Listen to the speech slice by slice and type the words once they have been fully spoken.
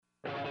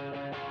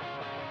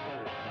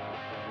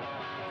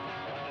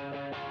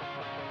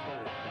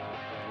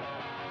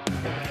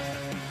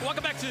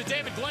Welcome back to the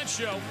David Glenn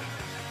Show.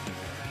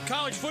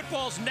 College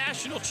football's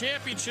national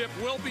championship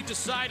will be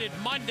decided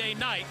Monday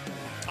night.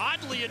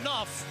 Oddly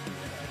enough,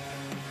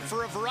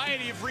 for a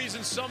variety of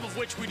reasons, some of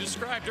which we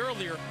described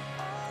earlier,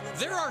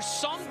 there are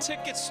some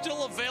tickets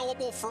still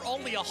available for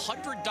only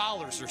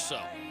 $100 or so.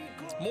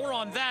 More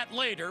on that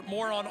later.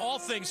 More on all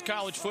things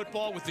college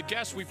football with the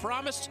guest we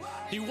promised.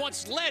 He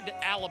once led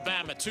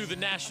Alabama to the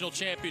national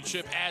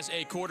championship as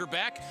a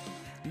quarterback.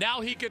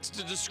 Now he gets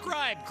to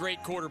describe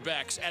great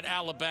quarterbacks at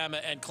Alabama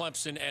and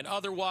Clemson and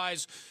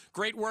otherwise.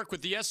 Great work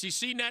with the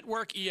SEC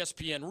Network,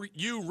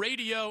 ESPNU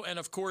Radio, and,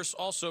 of course,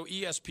 also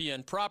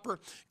ESPN proper.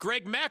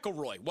 Greg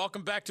McElroy,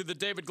 welcome back to the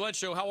David Glenn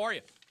Show. How are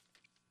you?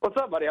 What's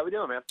up, buddy? How we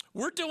doing, man?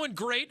 We're doing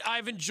great.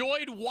 I've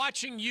enjoyed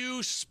watching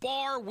you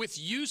spar with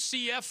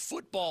UCF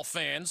football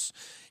fans,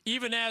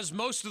 even as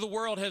most of the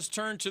world has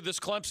turned to this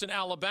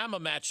Clemson-Alabama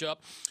matchup.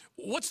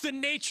 What's the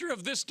nature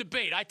of this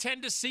debate? I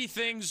tend to see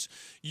things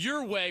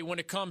your way when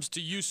it comes to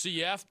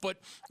UCF,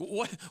 but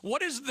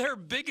what is their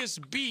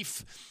biggest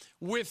beef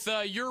with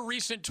your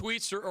recent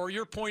tweets or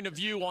your point of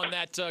view on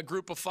that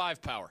group of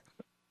five power?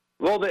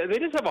 Well, they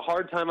just have a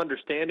hard time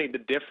understanding the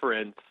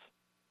difference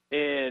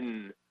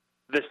in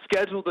the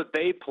schedule that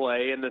they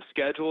play and the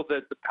schedule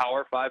that the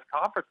Power 5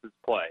 conferences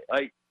play.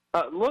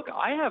 Look,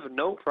 I have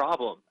no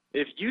problem.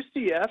 If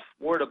UCF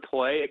were to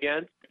play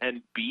against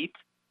and beat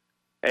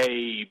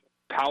a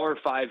Power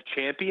 5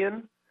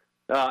 champion,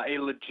 a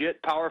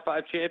legit Power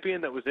 5 champion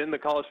that was in the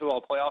college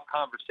football playoff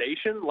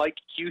conversation, like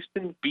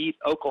Houston beat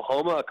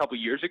Oklahoma a couple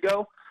years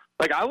ago,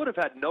 I would have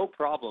had no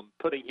problem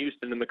putting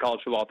Houston in the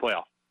college football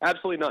playoff.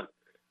 Absolutely none.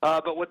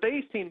 But what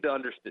they seem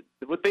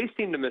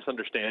to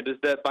misunderstand is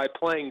that by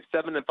playing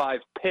 7-5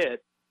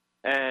 Pitt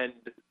and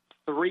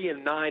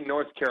 3-9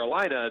 North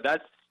Carolina,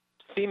 that's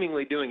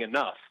seemingly doing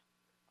enough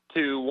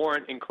to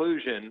warrant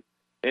inclusion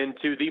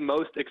into the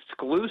most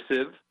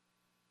exclusive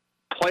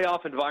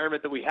playoff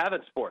environment that we have in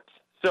sports.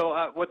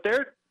 So what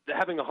they're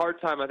having a hard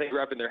time, I think,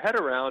 wrapping their head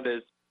around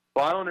is,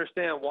 well, I don't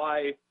understand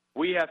why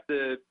we have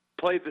to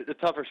play the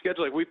tougher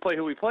schedule. Like, we play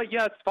who we play.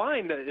 Yeah, it's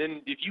fine.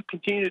 And if you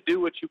continue to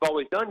do what you've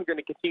always done, you're going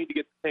to continue to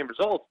get the same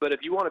results. But if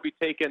you want to be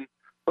taken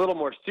a little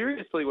more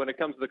seriously when it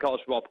comes to the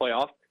college football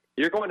playoff,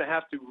 you're going to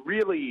have to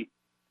really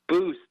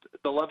boost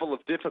the level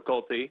of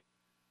difficulty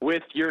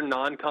with your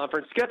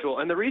non-conference schedule.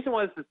 And the reason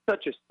why this is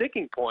such a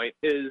sticking point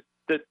is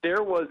that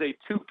there was a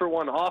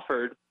 2-for-1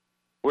 offered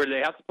where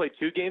they have to play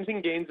 2 games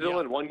in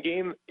Gainesville and 1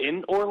 game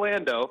in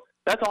Orlando.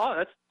 That's all.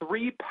 That's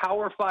 3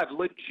 Power 5,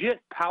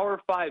 legit Power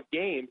 5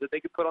 games that they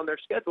could put on their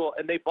schedule,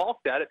 and they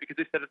balked at it because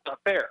they said it's not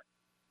fair.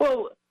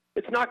 Well,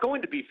 it's not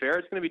going to be fair.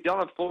 It's going to be done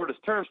on Florida's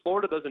terms.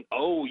 Florida doesn't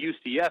owe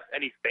UCF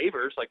any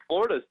favors.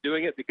 Florida's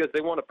doing it because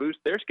they want to boost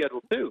their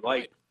schedule too.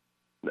 What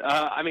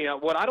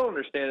I don't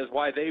understand is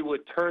why they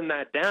would turn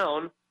that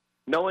down,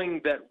 knowing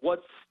that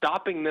what's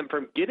stopping them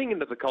from getting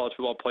into the college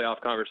football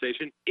playoff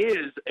conversation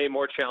is a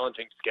more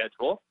challenging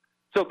schedule.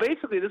 So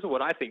basically, this is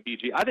what I think,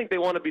 DG. I think they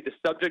want to be the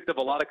subject of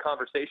a lot of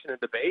conversation and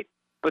debate,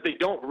 but they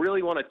don't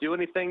really want to do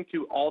anything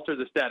to alter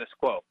the status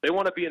quo. They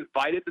want to be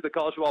invited to the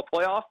college football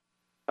playoff,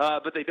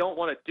 but they don't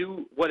want to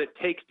do what it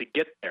takes to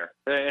get there.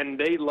 And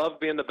they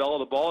love being the belle of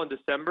the ball in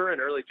December and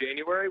early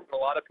January when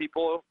a lot of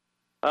people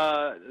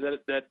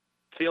that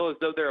feel as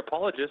though they're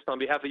apologists on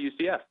behalf of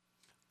UCF.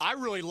 I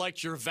really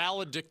liked your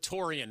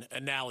valedictorian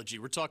analogy.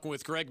 We're talking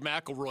with Greg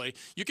McElroy.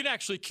 You can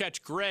actually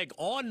catch Greg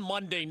on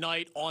Monday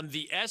night on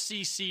the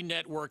SEC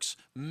Network's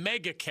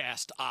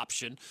MegaCast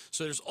option.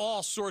 So there's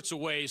all sorts of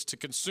ways to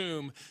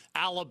consume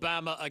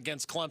Alabama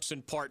against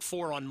Clemson Part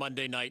 4 on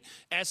Monday night.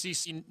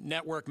 SEC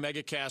Network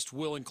MegaCast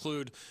will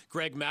include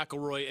Greg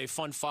McElroy, a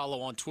fun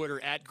follow on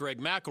Twitter at Greg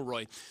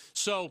McElroy.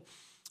 So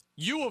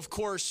you, of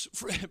course,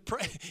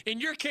 in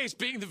your case,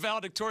 being the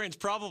valedictorian is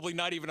probably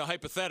not even a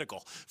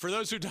hypothetical. For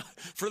those who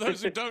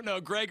don't know,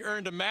 Greg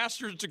earned a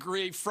master's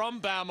degree from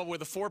Bama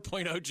with a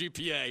 4.0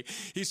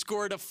 GPA. He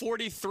scored a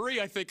 43,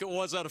 I think it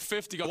was, out of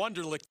 50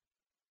 Wonderlic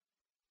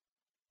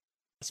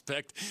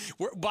aspect.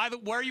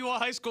 Were you a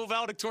high school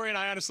valedictorian?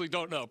 I honestly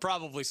don't know.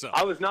 Probably so.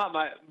 I was not.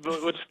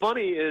 But what's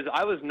funny is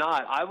I was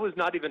not. I was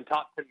not even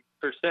top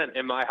 10%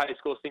 in my high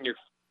school senior.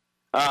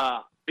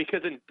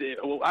 Because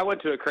I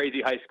went to a crazy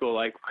high school,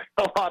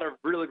 a lot of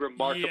really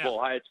remarkable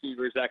high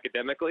achievers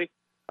academically.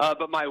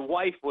 But my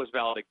wife was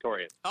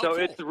valedictorian. So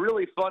cool. It's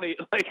really funny,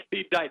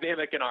 the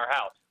dynamic in our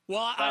house.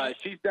 Well,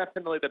 she's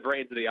definitely the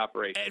brains of the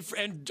operation.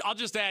 And I'll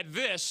just add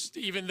this,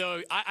 even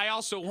though I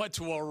also went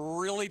to a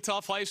really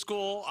tough high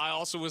school. I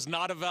also was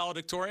not a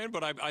valedictorian,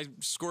 but I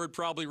scored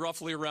probably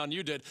roughly around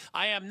you did.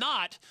 I am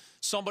not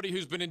somebody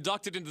who's been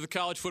inducted into the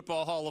College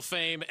Football Hall of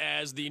Fame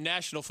as the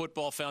National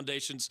Football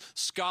Foundation's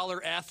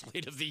Scholar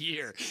Athlete of the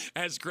Year,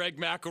 as Greg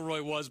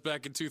McElroy was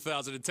back in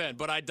 2010.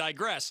 But I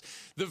digress.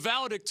 The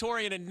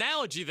valedictorian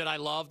analogy that I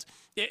loved,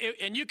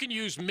 and you can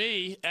use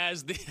me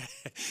as the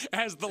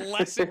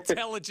less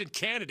intelligent intelligent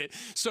candidate.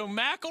 So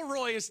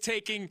McElroy is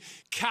taking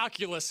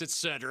calculus,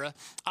 etc.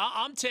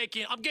 I'm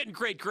getting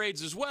great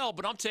grades as well,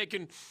 but I'm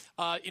taking,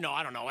 I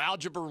don't know,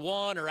 Algebra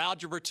 1 or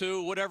Algebra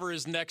 2, whatever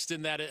is next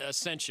in that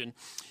ascension.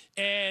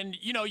 And,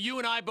 you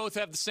and I both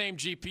have the same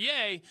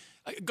GPA.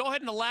 Go ahead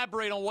and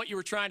elaborate on what you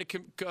were trying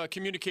to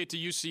communicate to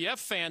UCF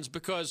fans,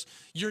 because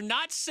you're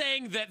not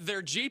saying that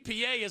their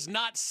GPA is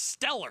not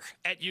stellar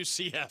at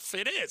UCF.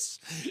 It is.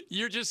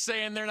 You're just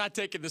saying they're not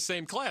taking the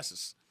same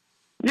classes.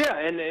 Yeah,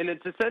 and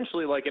it's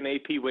essentially like an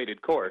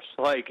AP-weighted course.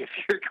 Like, if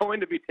you're going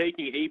to be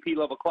taking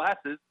AP-level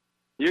classes,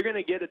 you're going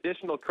to get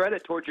additional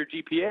credit towards your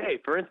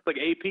GPA. For instance, like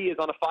AP is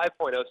on a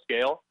 5.0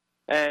 scale,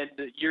 and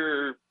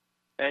your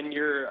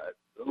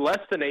less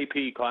than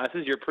AP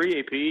classes, your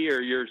pre-AP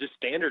or your just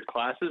standard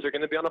classes are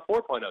going to be on a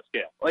 4.0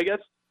 scale. Like,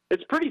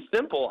 it's pretty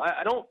simple.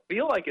 I don't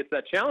feel like it's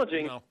that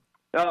challenging.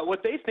 No.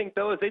 What they think,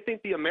 though, is they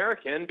think the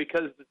American,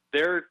 because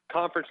their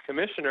conference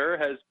commissioner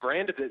has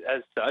branded it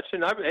as such,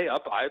 and I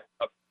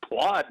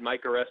applaud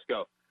Mike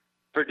Oresco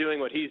for doing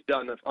what he's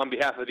done on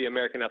behalf of the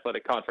American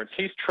Athletic Conference.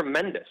 He's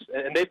tremendous,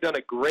 and they've done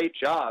a great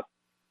job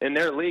in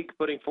their league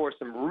putting forth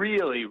some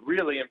really,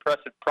 really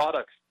impressive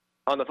products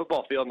on the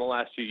football field in the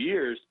last few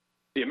years.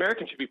 The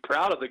Americans should be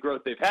proud of the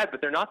growth they've had,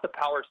 but they're not the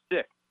Power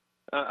Six.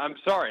 I'm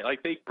sorry.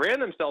 Like, they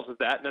brand themselves as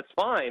that, and that's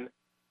fine,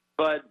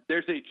 but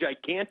there's a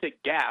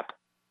gigantic gap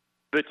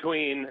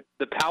between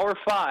the Power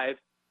Five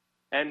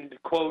and,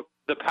 quote,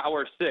 the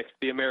Power Six,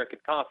 the American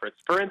Conference.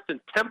 For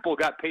instance, Temple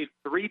got paid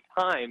three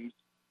times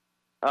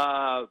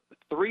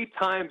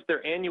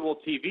their annual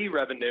TV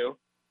revenue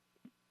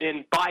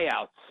in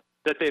buyouts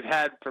that they've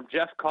had from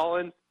Jeff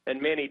Collins and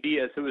Manny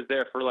Diaz, who was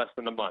there for less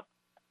than a month.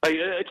 Like,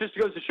 it just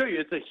goes to show you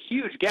it's a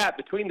huge gap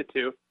between the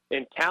two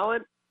in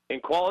talent, in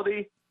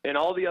quality, and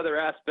all the other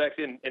aspects,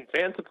 in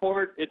fan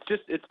support.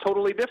 It's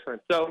totally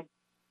different. So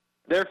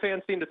their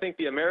fans seem to think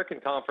the American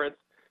Conference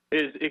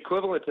is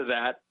equivalent to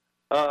that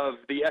of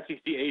the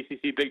SEC,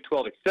 ACC, Big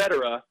 12, et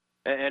cetera,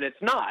 and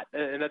it's not.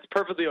 And that's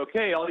perfectly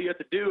okay. All you have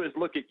to do is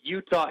look at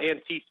Utah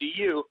and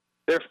TCU,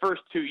 their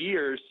first 2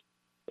 years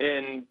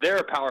in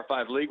their Power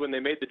 5 league when they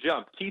made the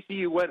jump.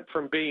 TCU went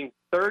from being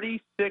 36-3,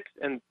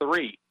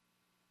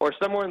 or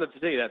somewhere in the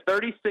vicinity of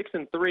that,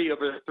 36-3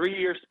 over a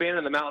 3-year span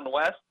in the Mountain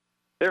West.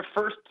 Their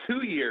first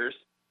 2 years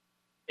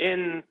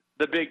in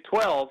the Big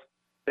 12,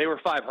 they were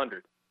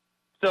 500.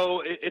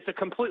 So it's a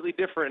completely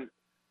different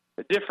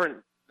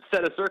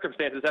set of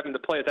circumstances having to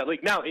play at that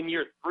league. Now, in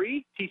year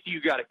 3,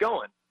 TCU got it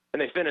going,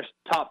 and they finished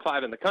top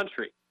 5 in the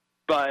country.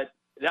 But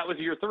that was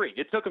year 3.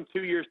 It took them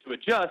 2 years to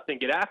adjust and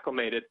get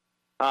acclimated,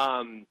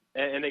 and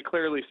they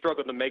clearly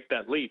struggled to make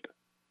that leap.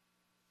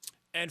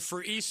 And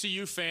for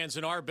ECU fans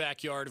in our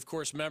backyard, of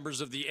course,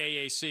 members of the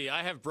AAC,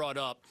 I have brought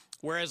up,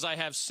 whereas I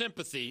have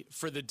sympathy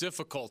for the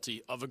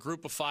difficulty of a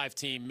group of 5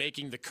 team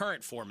making the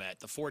current format,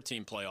 the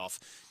 4-team playoff,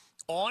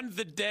 on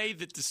the day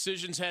that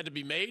decisions had to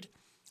be made,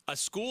 a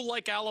school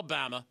like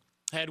Alabama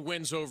had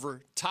wins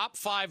over top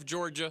 5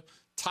 Georgia,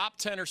 top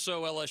 10 or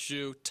so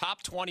LSU,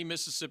 top 20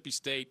 Mississippi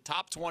State,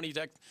 top 20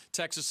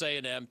 Texas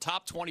A&M,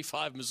 top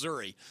 25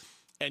 Missouri.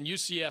 And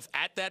UCF,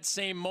 at that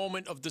same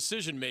moment of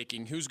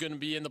decision-making, who's going to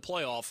be in the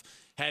playoff,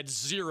 had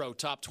 0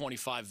 top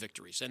 25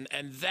 victories.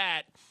 And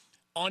that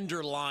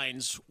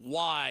underlines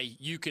why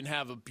you can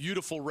have a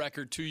beautiful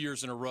record 2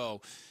 years in a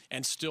row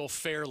and still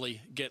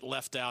fairly get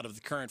left out of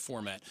the current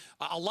format.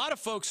 A lot of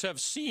folks have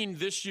seen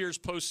this year's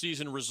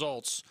postseason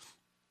results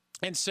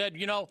and said,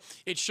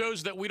 it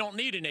shows that we don't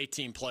need an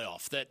 8-team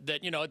playoff, that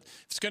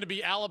it's going to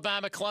be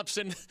Alabama,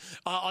 Clemson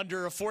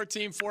under a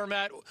 4-team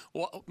format,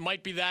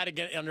 might be that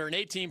again under an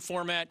 8-team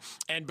format,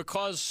 and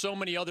because so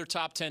many other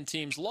top 10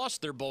 teams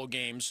lost their bowl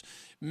games,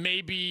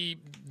 maybe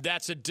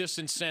that's a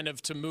disincentive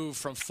to move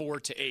from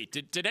 4 to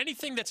 8. Did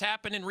anything that's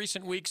happened in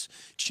recent weeks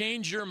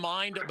change your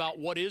mind about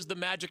what is the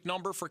magic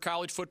number for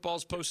college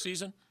football's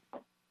postseason?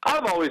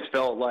 I've always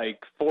felt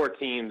like 4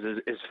 teams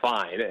is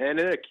fine, and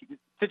in a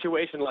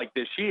situation like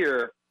this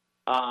year,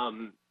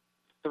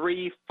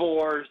 3,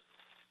 4,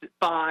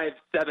 5,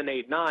 7,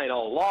 8, 9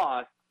 all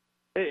lost,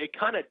 it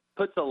kind of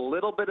puts a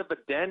little bit of a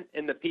dent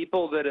in the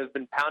people that have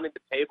been pounding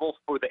the table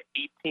for the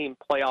 8-team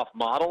playoff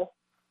model.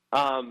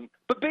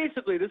 But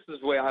basically, this is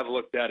the way I've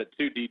looked at it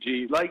too,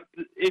 DG. Like,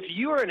 if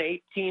you are an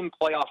 8-team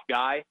playoff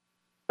guy,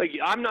 like,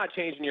 I'm not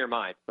changing your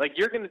mind. Like,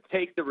 you're going to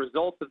take the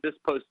results of this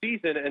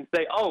postseason and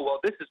say, oh, well,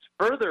 this is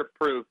further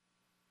proof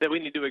that we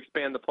need to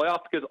expand the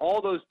playoffs, because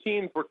all those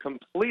teams were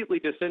completely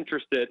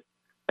disinterested,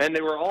 and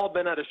they were all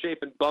bent out of shape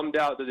and bummed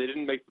out that they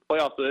didn't make the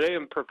playoffs, so they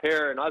didn't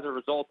prepare, and as a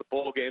result, the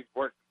bowl games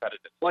weren't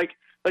competitive. Like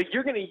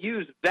you're going to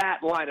use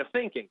that line of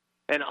thinking.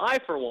 And I,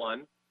 for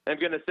one, am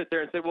going to sit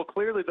there and say, well,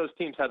 clearly those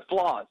teams had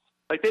flaws.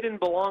 Like, they didn't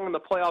belong in the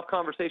playoff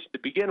conversation to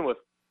begin with.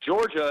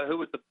 Georgia, who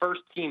was the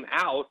first team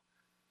out,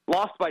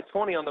 lost by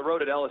 20 on the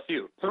road at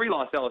LSU. 3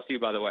 lost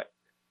LSU, by the way.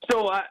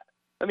 So,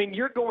 I mean,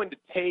 you're going to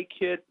take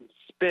it,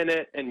 spin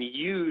it, and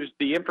use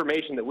the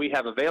information that we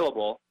have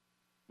available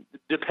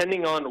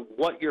depending on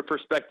what your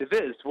perspective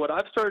is. What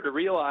I've started to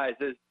realize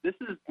is this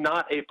is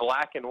not a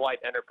black and white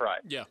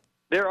enterprise. Yeah.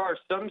 There are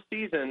some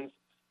seasons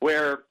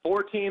where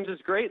 4 teams is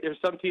great. There's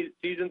some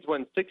seasons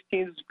when 6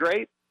 teams is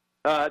great.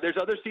 There's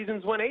other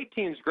seasons when 8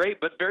 teams is great,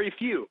 but very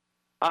few.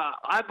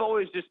 I've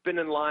always just been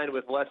in line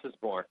with less is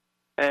more.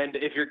 And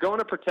if you're going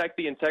to protect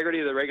the integrity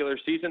of the regular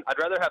season, I'd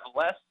rather have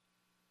less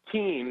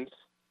teams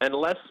and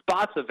less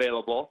spots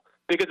available.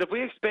 Because if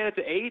we expand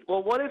it to 8,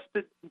 well, what if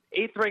the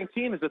 8th-ranked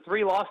team is a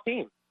 3-loss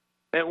team?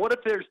 And what if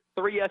there's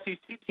 3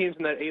 SEC teams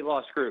in that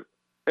 8-loss group,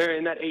 or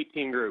in that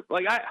 18 group?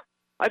 Like,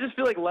 I just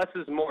feel like less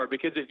is more,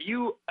 because if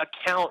you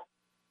account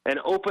and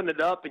open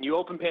it up and you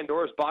open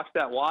Pandora's box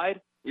that wide,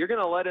 you're going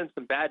to let in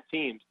some bad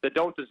teams that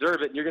don't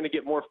deserve it, and you're going to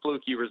get more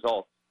fluky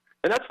results.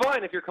 And that's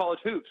fine if you're college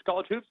hoops.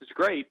 College hoops is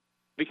great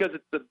because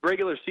the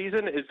regular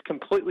season is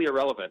completely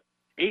irrelevant.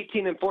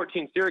 18 and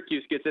 14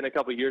 Syracuse gets in a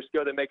couple of years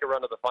ago, they make a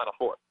run to the Final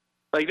Four.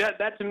 Like,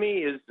 that to me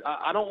is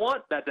I don't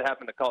want that to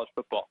happen to college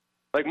football.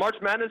 Like, March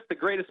Madness, the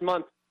greatest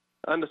month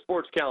on the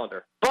sports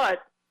calendar. But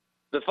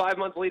the 5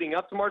 months leading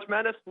up to March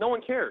Madness, no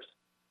one cares.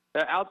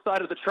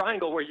 Outside of the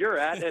triangle where you're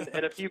at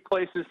and a few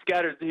places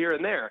scattered here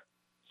and there.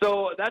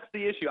 So that's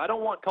the issue. I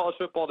don't want college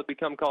football to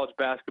become college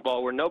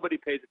basketball where nobody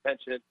pays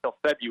attention until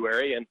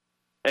February.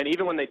 And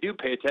even when they do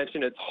pay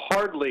attention, it's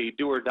hardly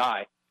do or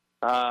die.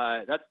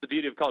 That's the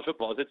beauty of college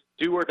football, is it's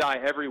do or die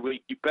every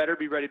week. You better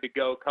be ready to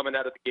go coming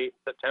out of the gate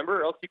in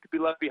September, or else you could be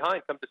left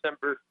behind come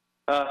December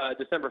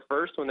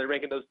 1st when they're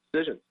making those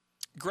decisions.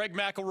 Greg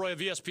McElroy of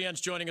ESPN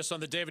is joining us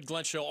on the David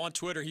Glenn Show on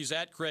Twitter. He's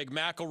at Greg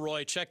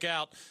McElroy. Check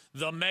out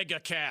the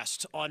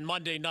MegaCast on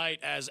Monday night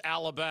as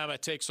Alabama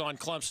takes on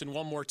Clemson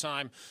one more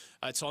time.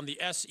 It's on the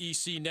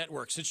SEC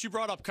network. Since you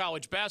brought up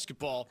college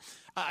basketball,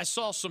 I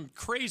saw some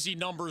crazy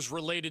numbers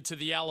related to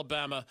the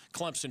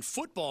Alabama-Clemson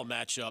football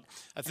matchup.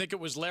 I think it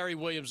was Larry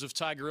Williams of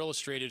Tiger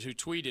Illustrated who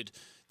tweeted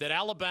that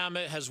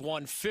Alabama has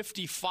won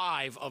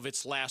 55 of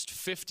its last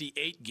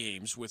 58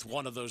 games, with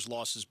one of those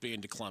losses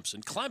being to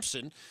Clemson.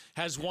 Clemson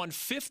has won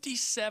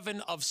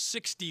 57 of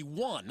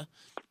 61,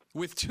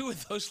 with 2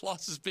 of those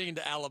losses being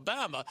to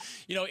Alabama.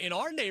 You know, in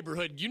our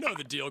neighborhood, you know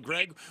the deal,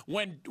 Greg.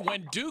 When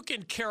Duke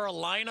and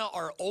Carolina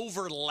are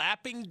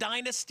overlapping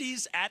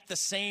dynasties at the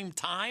same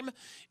time,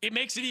 it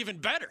makes it even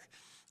better.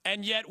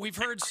 And yet we've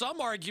heard some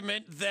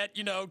argument that,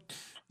 you know,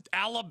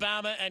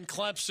 Alabama and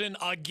Clemson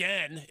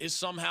again is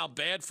somehow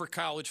bad for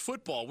college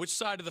football. Which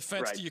side of the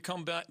fence do you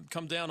come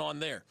down on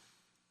there?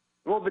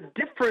 Well, the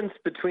difference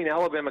between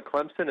Alabama,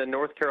 Clemson, and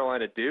North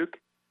Carolina, Duke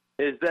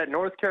is that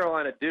North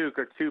Carolina, Duke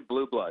are 2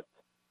 blue bloods.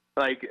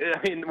 Like,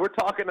 I mean, we're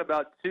talking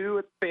about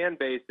 2 fan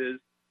bases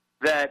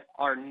that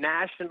are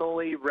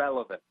nationally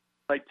relevant.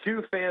 Like,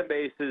 2 fan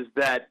bases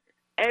that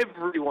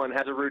everyone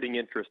has a rooting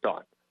interest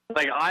on.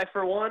 Like, I,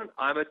 for one,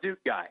 I'm a Duke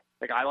guy.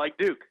 Like, I like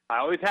Duke. I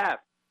always have.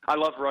 I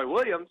love Roy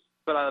Williams,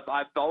 but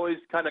I've always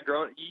kind of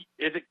grown.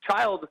 As a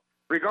child,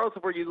 regardless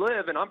of where you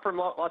live, and I'm from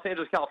Los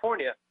Angeles,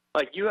 California,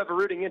 like, you have a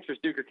rooting interest,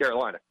 Duke or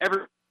Carolina. That's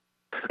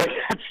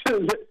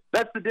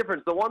the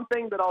difference. The one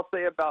thing that I'll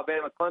say about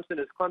Bama Clemson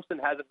is Clemson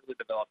hasn't really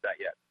developed that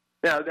yet.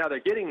 Now they're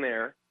getting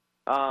there,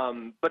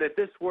 but if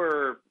this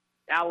were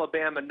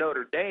Alabama,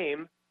 Notre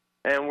Dame,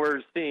 and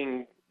we're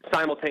seeing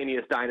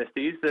simultaneous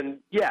dynasties, then,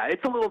 yeah,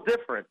 it's a little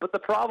different. But the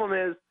problem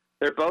is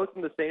they're both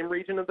in the same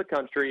region of the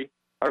country,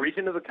 a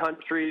region of the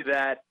country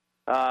that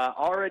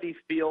already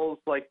feels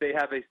like they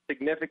have a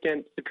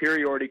significant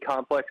superiority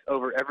complex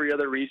over every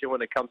other region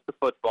when it comes to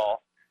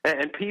football.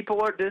 And people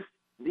are just,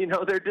 you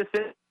know, they're just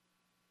in.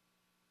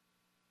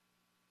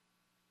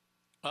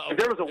 If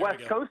there was a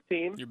West Coast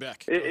team, you're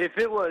back.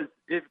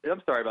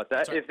 I'm sorry about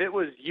that. If it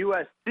was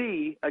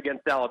USC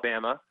against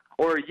Alabama,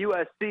 or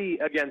USC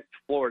against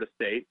Florida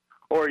State,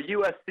 or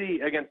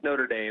USC against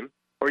Notre Dame,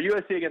 or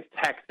USC against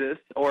Texas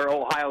or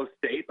Ohio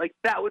State, like,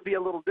 that would be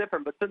a little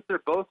different. But since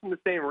they're both in the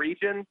same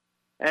region,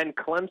 and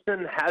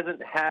Clemson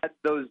hasn't had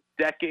those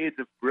decades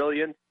of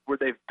brilliance where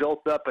they've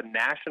built up a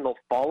national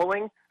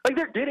following, like,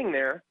 they're getting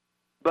there,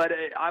 but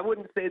I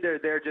wouldn't say they're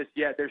there just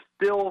yet. They're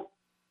still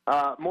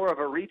more of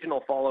a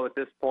regional follow at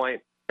this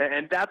point,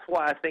 and that's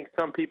why I think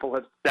some people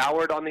have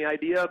soured on the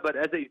idea. But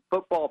as a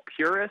football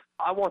purist,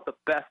 I want the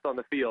best on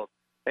the field.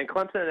 And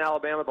Clemson and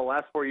Alabama the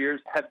last 4 years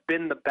have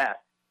been the best.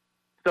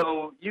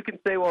 So you can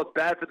say, well, it's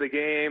bad for the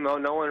game. Oh,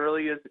 no one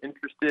really is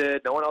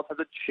interested. No one else has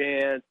a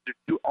chance. There's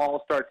 2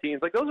 all-star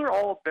teams. Like, those are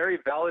all very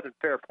valid and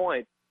fair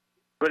points.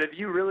 But if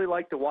you really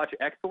like to watch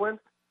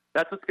excellence,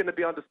 that's what's going to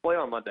be on display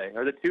on Monday.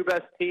 Are the 2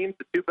 best teams,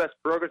 the 2 best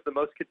programs, the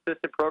most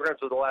consistent programs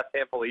of the last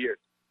handful of years.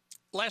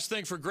 Last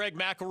thing for Greg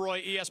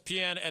McElroy,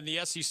 ESPN and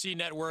the SEC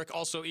Network,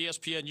 also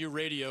ESPNU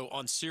Radio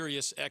on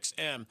Sirius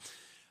XM.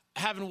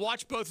 Having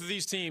watched both of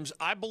these teams,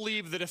 I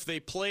believe that if they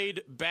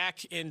played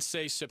back in,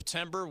 say,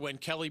 September when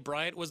Kelly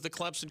Bryant was the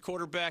Clemson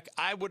quarterback,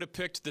 I would have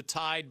picked the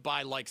Tide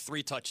by like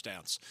 3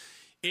 touchdowns.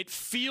 It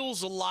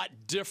feels a lot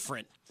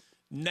different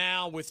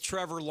now with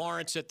Trevor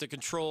Lawrence at the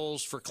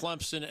controls for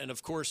Clemson and,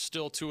 of course,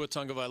 still Tua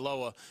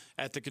Tagovailoa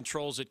at the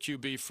controls at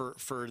QB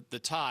for the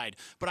Tide.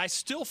 But I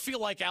still feel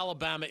like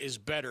Alabama is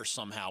better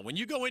somehow. When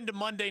you go into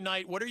Monday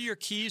night, what are your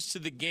keys to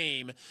the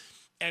game?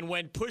 And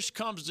when push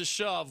comes to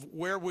shove,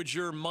 where would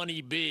your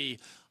money be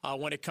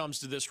when it comes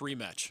to this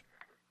rematch?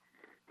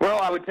 Well,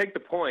 I would take the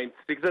points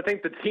because I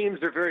think the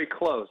teams are very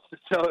close.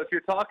 So if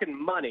you're talking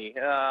money,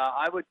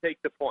 I would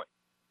take the points,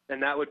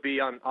 and that would be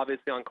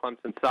obviously on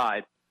Clemson's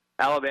side.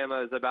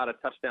 Alabama is about a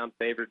touchdown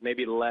favorite,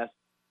 maybe less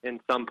in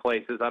some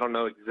places. I don't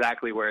know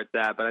exactly where it's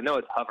at, but I know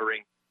it's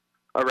hovering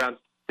around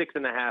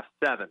 6.5,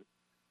 7.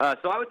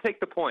 So I would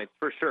take the points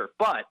for sure.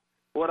 But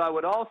what I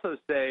would also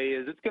say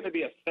is it's going to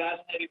be a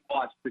fascinating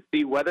watch to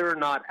see whether or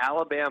not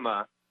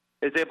Alabama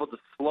is able to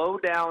slow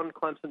down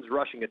Clemson's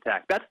rushing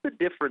attack. That's the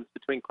difference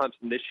between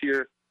Clemson this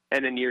year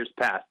and in years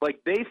past. Like,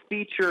 they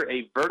feature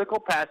a vertical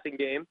passing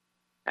game,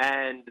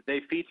 and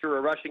they feature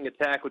a rushing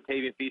attack with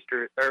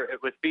Feaster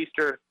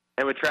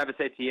and with Travis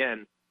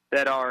Etienne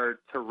that are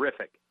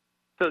terrific.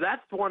 So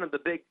that's one of the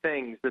big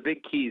things, the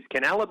big keys.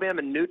 Can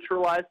Alabama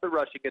neutralize the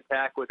rushing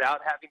attack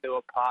without having to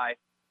apply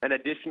an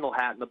additional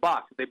hat in the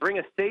box? If they bring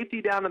a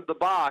safety down into the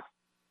box,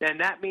 and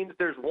that means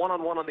there's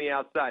one-on-one on the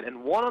outside.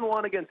 And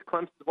one-on-one against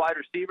Clemson's wide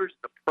receivers is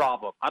a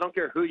problem. I don't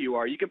care who you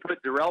are. You can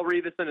put Darrelle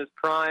Revis in his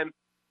prime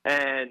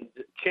and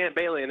Champ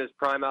Bailey in his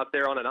prime out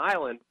there on an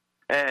island,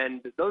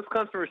 and those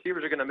Clemson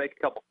receivers are going to make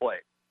a couple plays.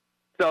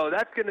 So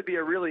that's going to be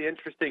a really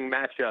interesting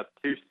matchup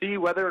to see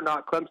whether or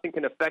not Clemson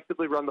can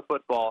effectively run the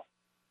football.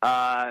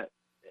 As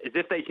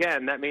if they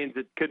can, that means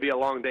it could be a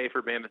long day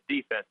for Bama's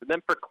defense. And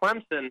then for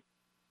Clemson,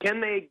 can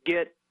they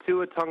get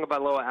Tua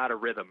Tagovailoa out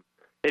of rhythm?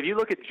 If you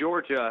look at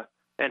Georgia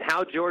and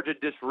how Georgia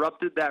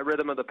disrupted that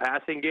rhythm of the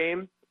passing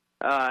game,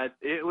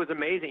 it was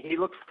amazing. He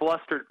looked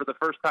flustered for the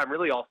first time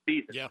really all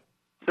season. Yeah.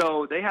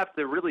 So they have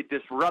to really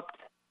disrupt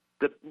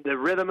the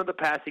rhythm of the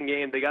passing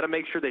game. They got to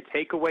make sure they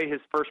take away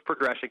his first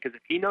progression, because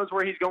if he knows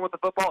where he's going with the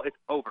football, it's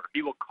over.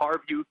 He will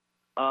carve you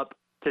up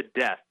to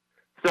death.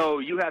 So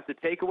you have to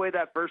take away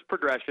that first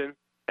progression,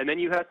 and then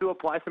you have to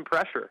apply some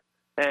pressure.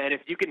 And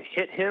if you can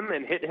hit him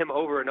and hit him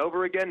over and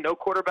over again, no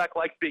quarterback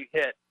likes being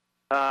hit.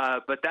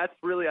 But that's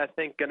really, I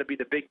think, going to be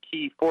the big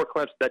key for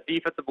Clemson, that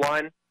defensive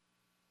line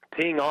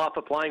teeing off,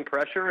 applying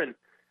pressure,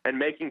 and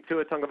making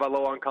Tua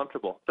Tagovailoa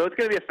uncomfortable. So it's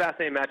going to be a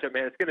fascinating matchup,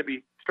 man. It's going to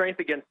be strength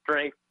against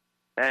strength,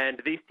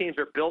 and these teams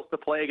are built to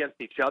play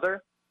against each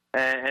other,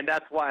 and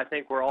that's why I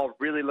think we're all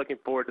really looking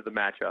forward to the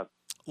matchup.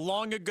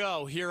 Long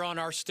ago, here on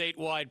our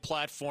statewide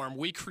platform,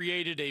 we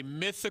created a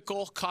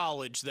mythical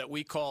college that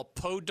we call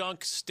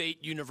Podunk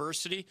State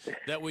University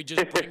that we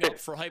just bring up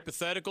for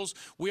hypotheticals.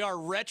 We are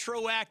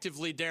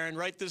retroactively, Darren,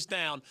 write this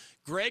down,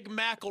 Greg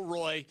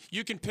McElroy,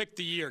 you can pick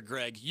the year,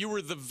 Greg. You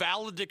were the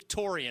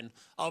valedictorian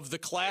of the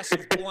class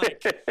of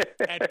blank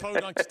at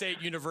Podunk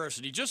State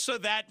University, just so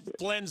that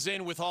blends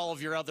in with all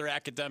of your other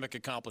academic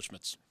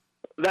accomplishments.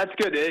 That's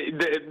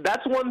good.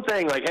 That's one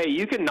thing. Like, hey,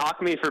 you can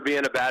knock me for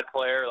being a bad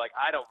player. Like,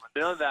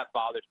 none of that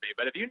bothers me.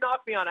 But if you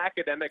knock me on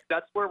academics,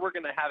 that's where we're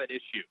going to have an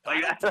issue.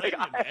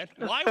 Man.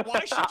 Why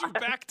should you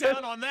back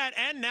down on that?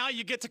 And now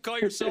you get to call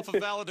yourself a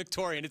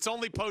valedictorian. It's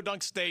only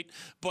Podunk State,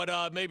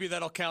 but maybe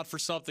that'll count for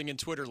something in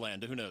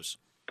Twitterland. Who knows?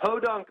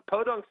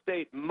 Podunk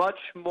State, much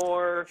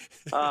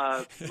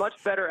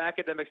better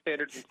academic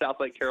standards than South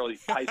Lake Carroll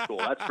High School.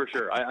 That's for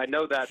sure. I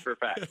know that for a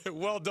fact.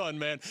 Well done,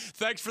 man.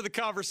 Thanks for the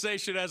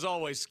conversation, as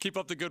always. Keep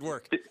up the good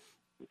work.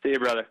 See you,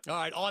 brother. All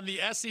right, on the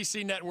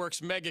SEC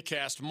Network's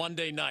MegaCast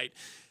Monday night,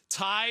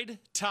 Tide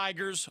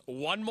Tigers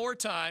one more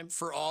time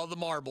for all the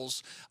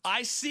marbles.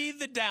 I see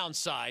the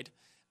downside.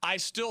 I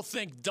still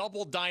think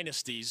double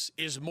dynasties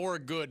is more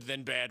good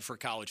than bad for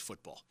college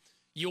football.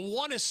 You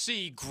want to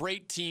see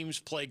great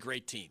teams play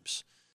great teams.